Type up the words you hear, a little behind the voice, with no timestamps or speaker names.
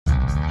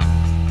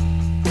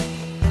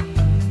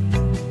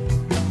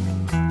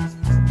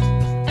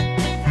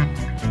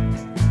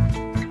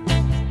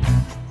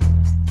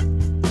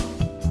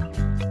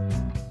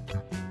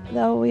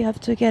So we have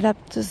to get up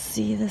to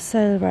see the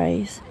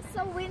sunrise. It's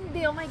so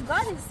windy. Oh my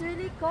god, it's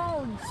really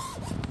cold.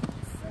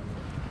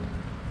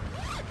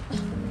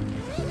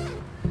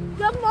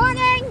 Good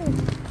morning!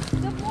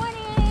 Good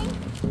morning!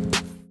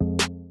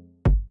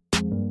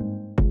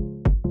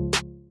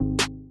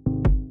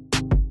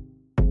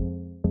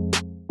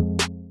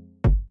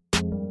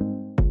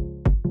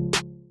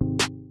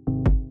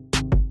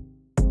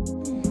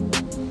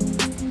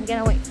 I'm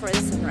gonna wait for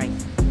the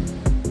sunrise.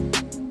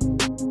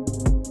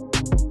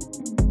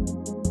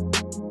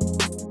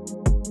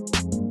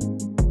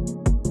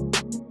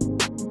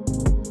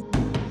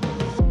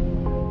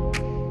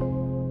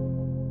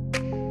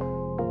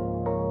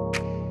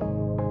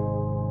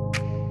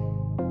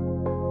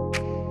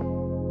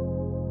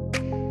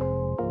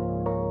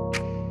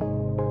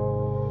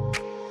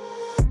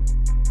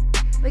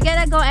 We're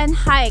gonna go and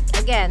hike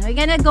again. We're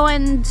gonna go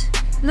and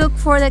look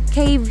for the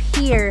cave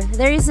here.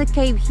 There is a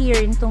cave here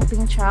in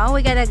Tung, Chau.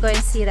 We're gonna go and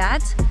see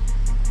that.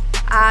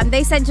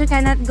 They said you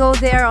cannot go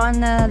there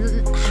on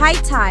high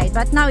tide,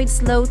 but now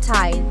it's low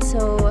tide,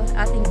 so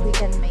I think we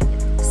can make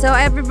it. So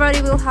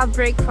everybody will have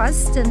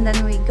breakfast and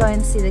then we go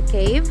and see the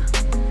cave.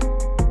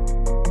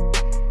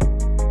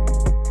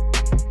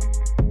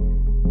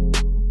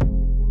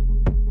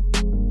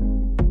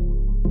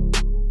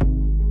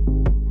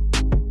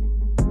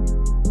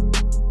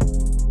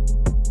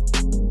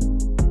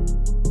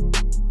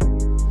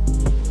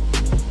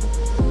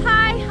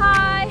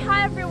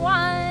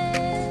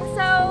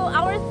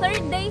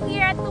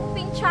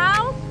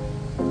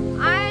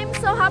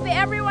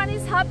 Everyone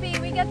is happy.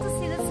 We get to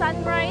see the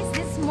sunrise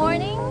this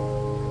morning,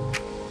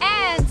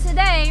 and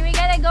today we're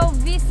gonna go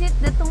visit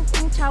the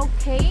Tung Chau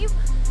cave.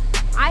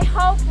 I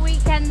hope we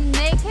can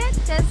make it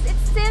because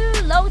it's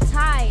still low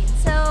tide,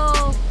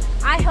 so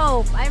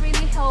I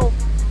really hope.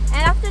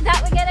 And after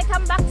that we're gonna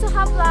come back to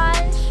have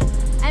lunch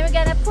and we're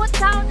gonna put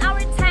down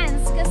our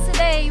tents because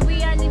today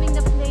we are leaving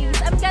the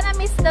place. I'm gonna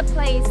miss the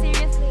place,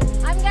 seriously.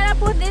 I'm gonna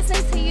put this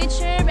into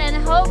YouTube and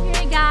I hope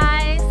you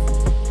guys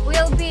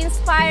will be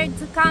inspired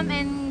to come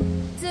and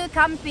do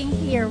camping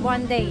here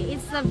one day.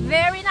 It's a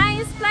very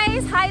nice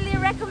place, highly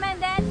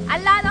recommended. A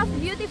lot of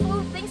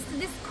beautiful things to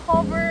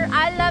discover.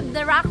 I love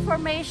the rock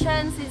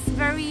formations, it's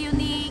very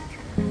unique,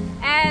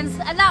 and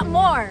a lot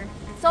more.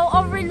 So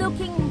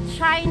overlooking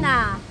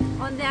China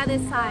on the other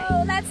side.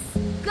 So let's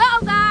go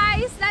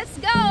guys, let's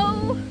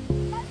go!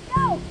 Let's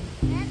go!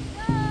 Let's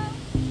go!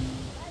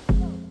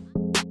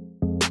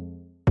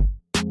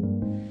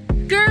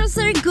 Girls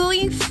are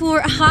going for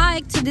a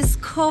hike to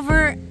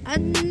discover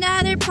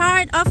another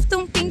part of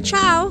Tung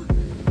Chau.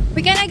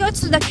 We're gonna go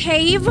to the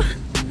cave.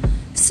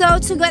 So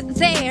to get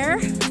there,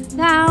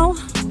 now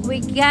we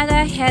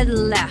gotta head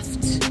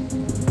left.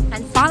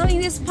 And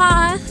following this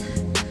path,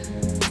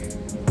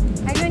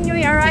 and when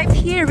we arrive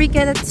here, we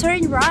gotta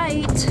turn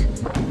right.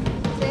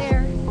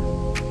 There.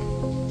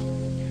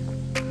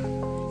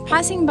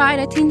 Passing by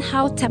the Tin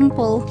Hau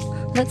temple,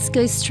 let's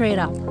go straight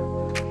up.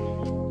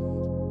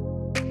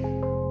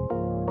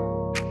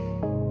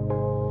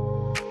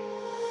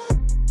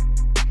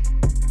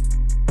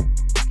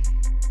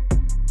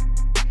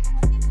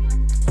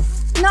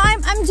 No,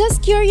 I'm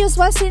just curious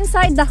what's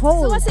inside the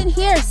hole. So what's in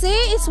here? See,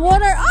 it's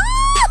water.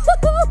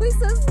 Oh, it's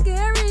so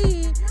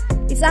scary.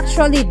 It's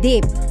actually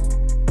deep.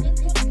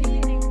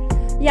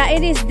 Yeah,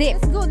 it is deep.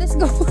 Let's go, let's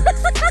go.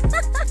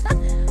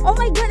 Oh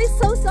my god, it's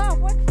so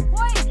soft.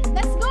 Wait,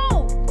 let's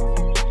go.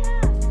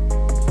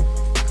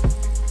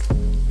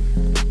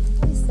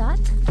 What is that?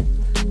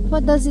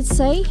 What does it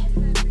say?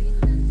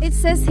 It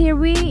says here,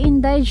 we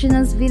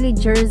indigenous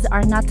villagers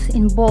are not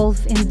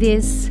involved in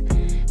this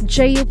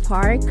Chau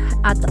Park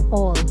at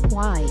all.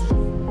 Why?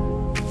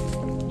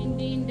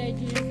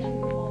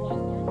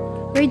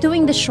 We're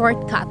doing the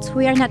shortcut.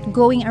 We are not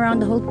going around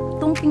the whole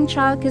Tung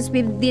Chau because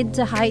we did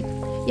the hike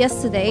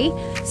yesterday.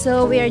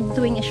 So we are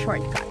doing a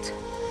shortcut.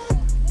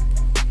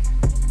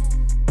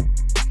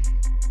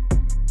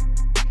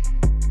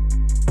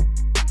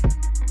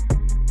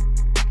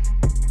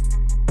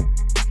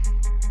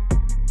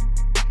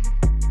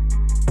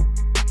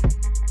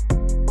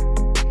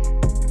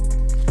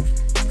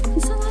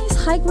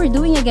 Hike we're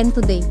doing again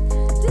today.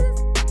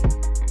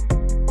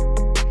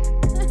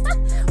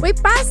 We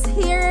passed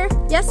here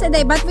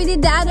yesterday, but we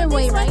did the other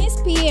way, right? This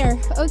one is pier.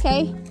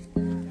 Okay.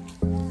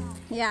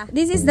 Yeah,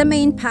 this is the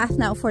main path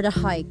now for the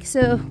hike.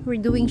 So we're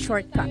doing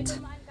shortcut.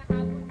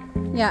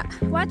 Yeah.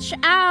 Watch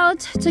out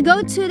to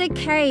go to the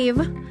cave.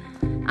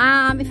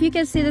 If you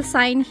can see the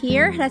sign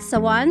here, that's the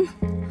one.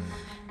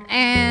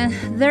 And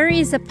there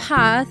is a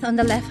path on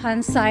the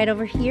left-hand side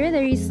over here.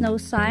 There is no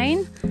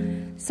sign.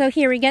 So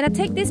here we're gonna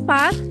take this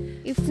path.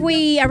 If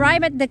we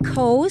arrive at the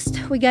coast,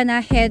 we're gonna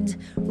head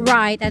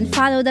right and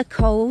follow the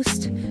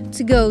coast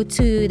to go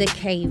to the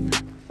cave.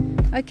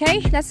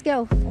 Okay, let's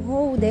go.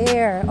 Oh,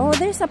 there. Oh,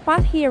 there's a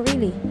path here,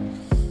 really.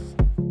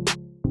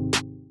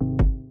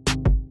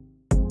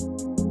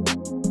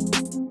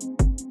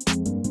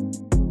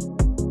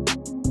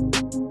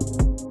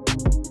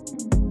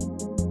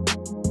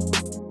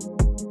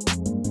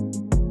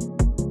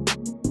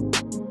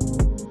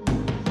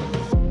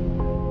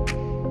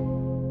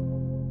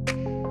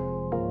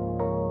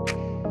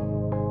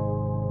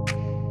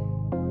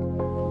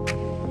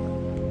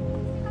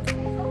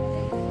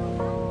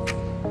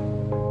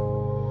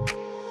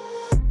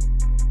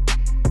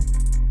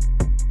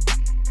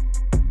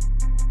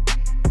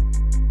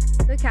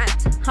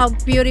 how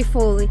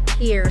beautiful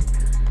here.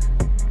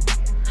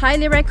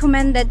 Highly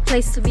recommended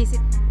place to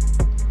visit.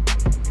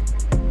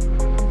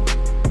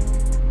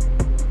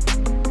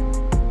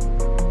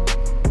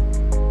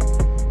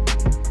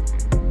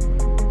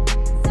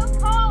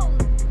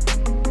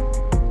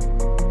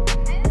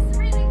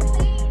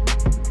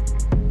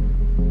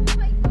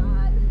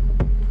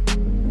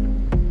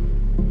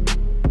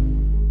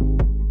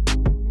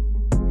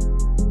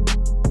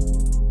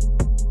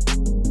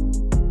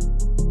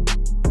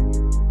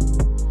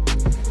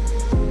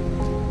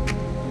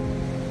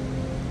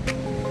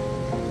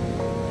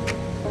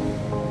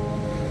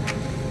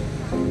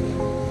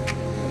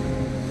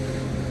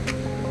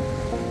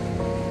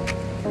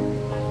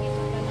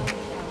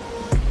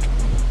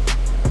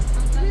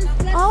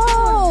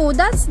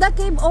 That's the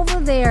cave over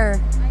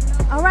there.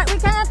 All right, we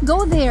cannot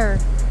go there.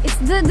 It's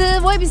the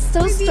wave is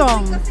so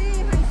strong.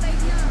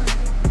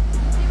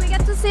 We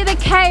get to see the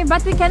cave,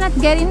 but we cannot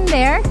get in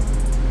there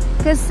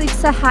because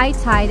it's a high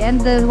tide and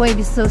the wave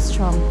is so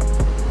strong.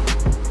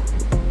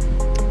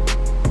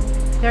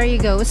 There you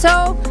go.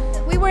 So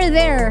we were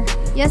there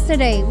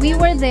yesterday. We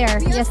were there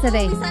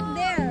yesterday.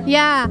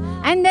 Yeah,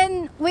 and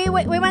then we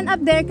went up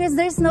there because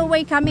there's no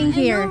way coming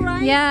here.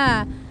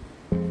 Yeah.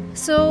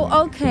 So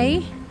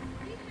okay.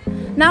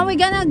 Now we're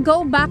gonna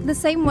go back the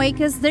same way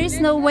because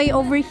there's no way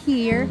over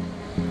here.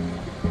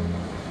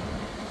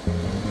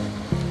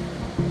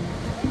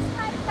 It's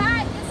high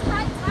tide, it's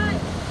high tide.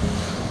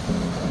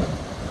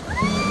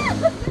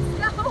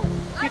 Let's go.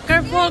 Be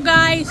careful,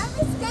 guys.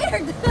 I'm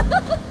scared.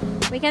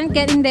 We can't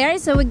get in there,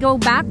 so we go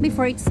back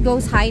before it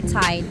goes high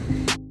tide.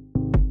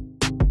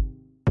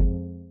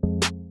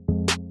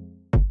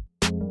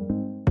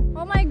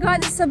 Oh my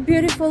god, it's a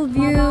beautiful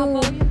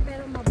view.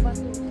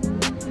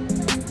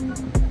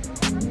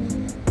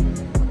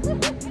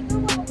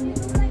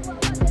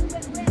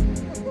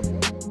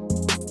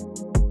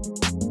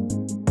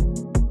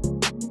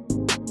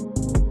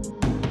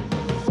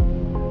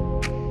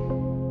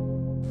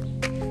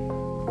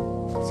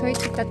 So I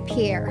took that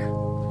pier.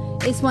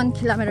 It's 1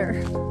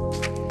 kilometer.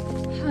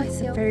 Oh, it's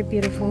very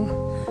beautiful.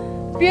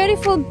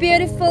 Beautiful,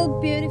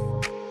 beautiful, beautiful.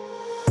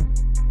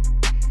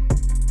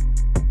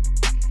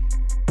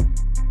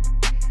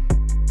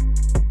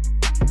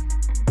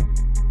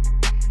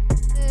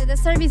 The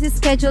service is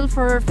scheduled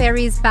for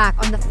ferries back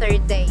on the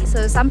 3rd day.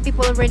 So some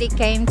people already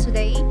came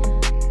today.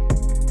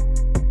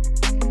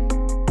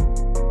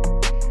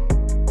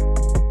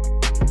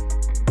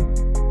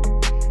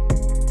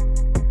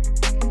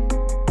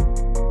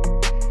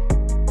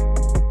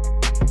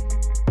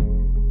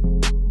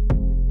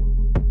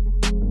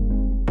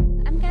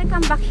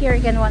 Come back here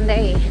again one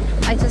day.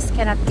 I just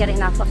cannot get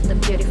enough of the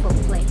beautiful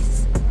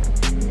place.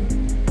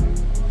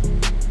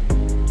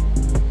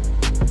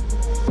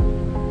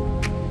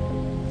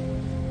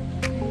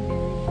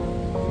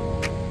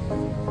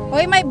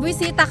 Hoy, may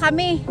buwisita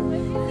kami.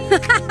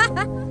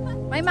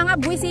 May mga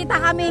buwisita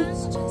kami.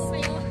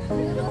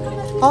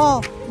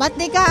 Oh, ba't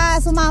di ka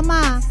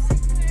sumama?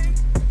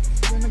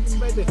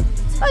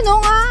 Ano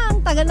nga? Ang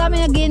tagal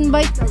namin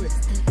nag-invite.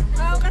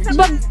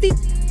 Bagtit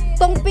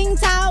Tung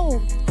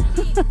Chau.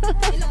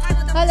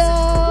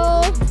 Hello.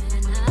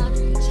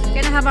 We're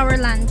gonna have our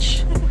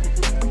lunch.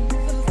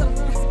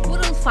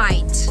 Poodle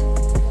fight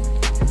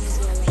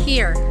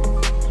here.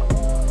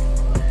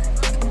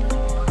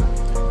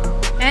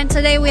 And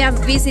today we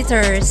have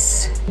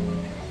visitors.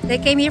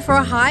 They came here for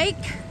a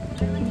hike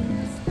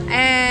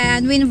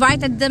and we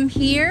invited them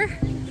here.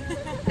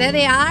 There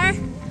they are.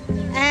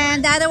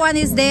 And the other one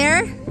is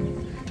there.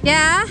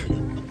 Yeah.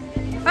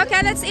 Okay,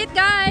 let's eat,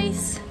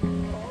 guys.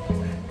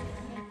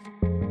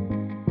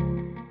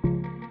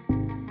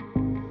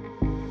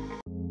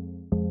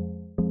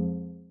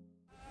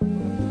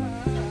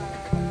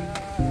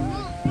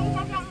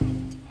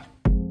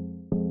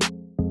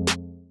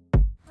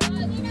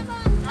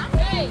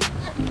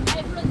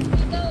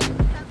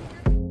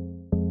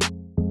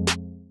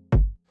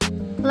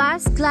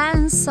 Last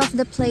glance of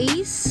the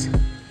place,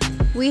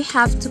 we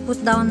have to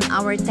put down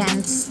our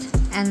tents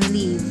and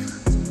leave.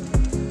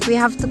 We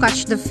have to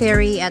catch the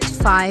ferry at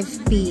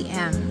 5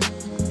 p.m.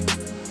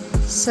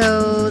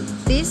 So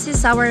this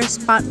is our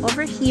spot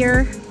over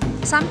here.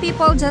 Some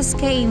people just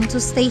came to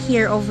stay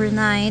here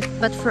overnight,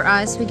 but for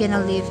us, we're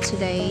gonna leave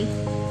today.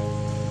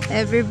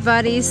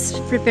 Everybody's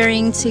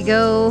preparing to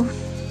go.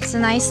 It's a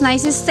nice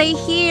to stay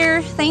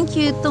here. Thank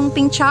you, Tung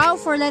Chau,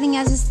 for letting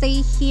us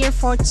stay here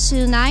for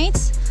 2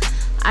 nights.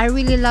 I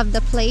really love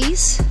the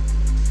place.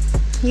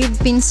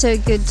 You've been so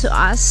good to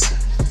us.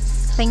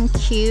 Thank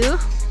you.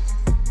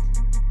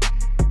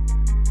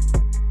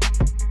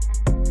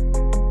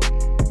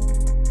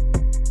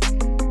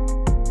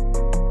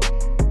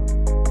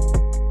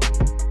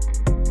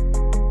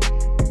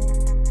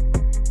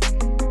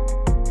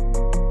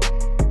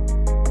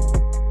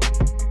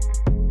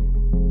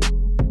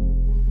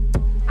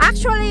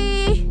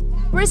 Actually,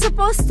 we're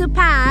supposed to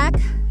pack,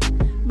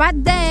 but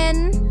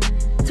then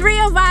 3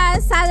 of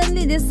us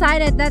suddenly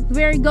decided that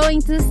we're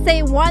going to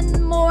stay 1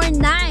 more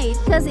night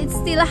because it's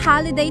still a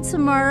holiday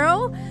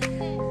tomorrow.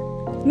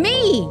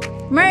 Me,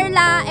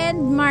 Merla,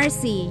 and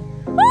Marcy.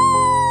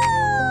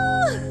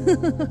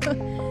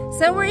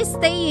 So we're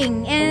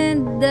staying,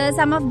 and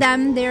some of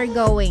them they're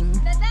going.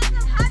 The dance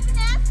of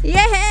happiness.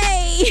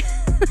 Yay!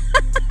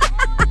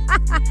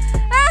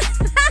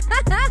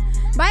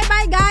 Bye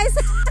bye, guys.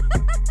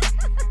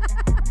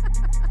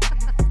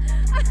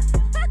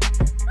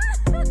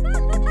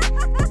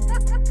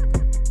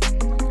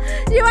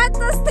 You want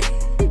to stay?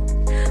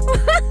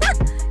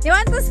 You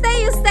want to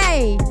stay? You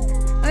stay.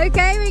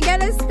 Okay, we're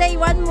gonna stay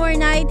one more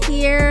night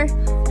here.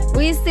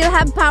 We still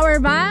have power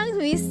banks.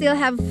 We still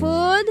have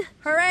food.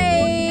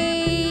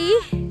 Hooray!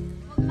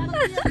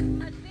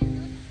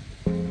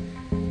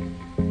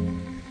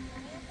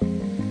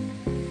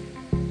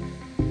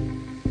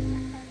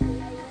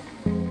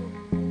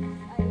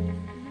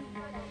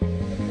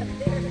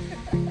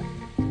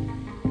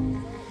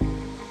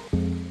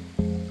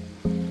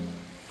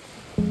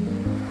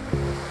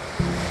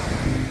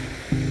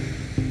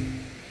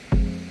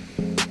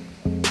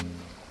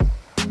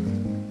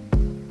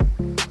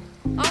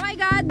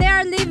 They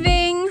are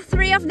leaving.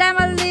 3 of them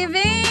are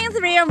leaving.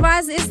 3 of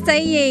us is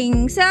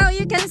staying. So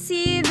you can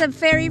see the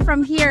ferry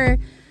from here.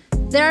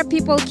 There are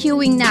people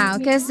queuing now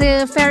because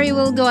the ferry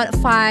will go at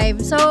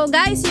 5. So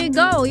guys, you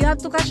go. You have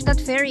to catch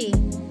that ferry.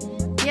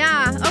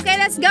 Yeah. Okay,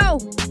 let's go.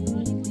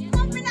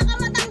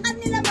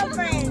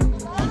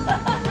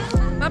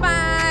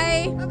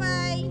 Bye-bye.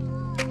 Bye-bye.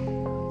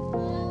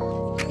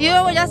 You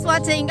were just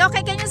watching.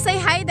 Okay, can you say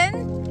hi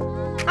then?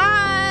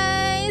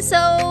 Hi.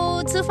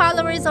 So 2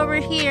 followers over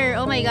here.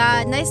 Oh my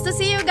god, nice to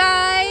see you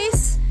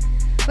guys.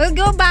 We'll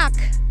go back.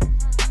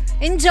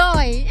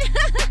 Enjoy.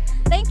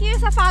 Thank you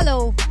sa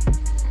follow.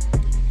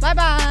 Bye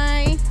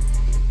bye.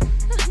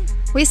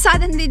 We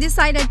suddenly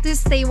decided to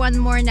stay one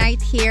more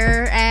night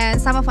here, and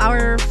some of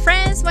our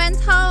friends went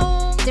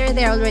home. They're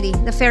there already.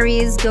 The ferry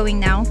is going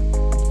now.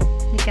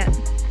 Look at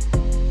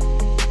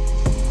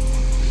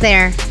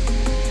there.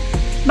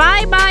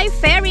 Bye bye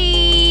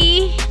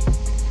ferry.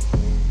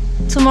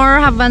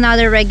 Tomorrow have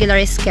another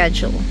regular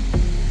schedule.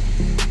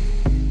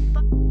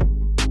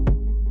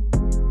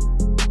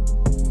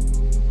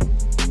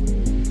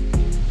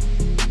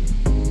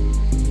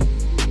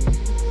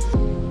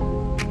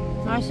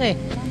 Kasi.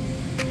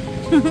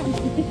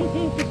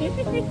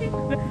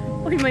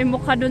 Uy, may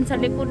mukha dun sa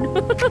likod.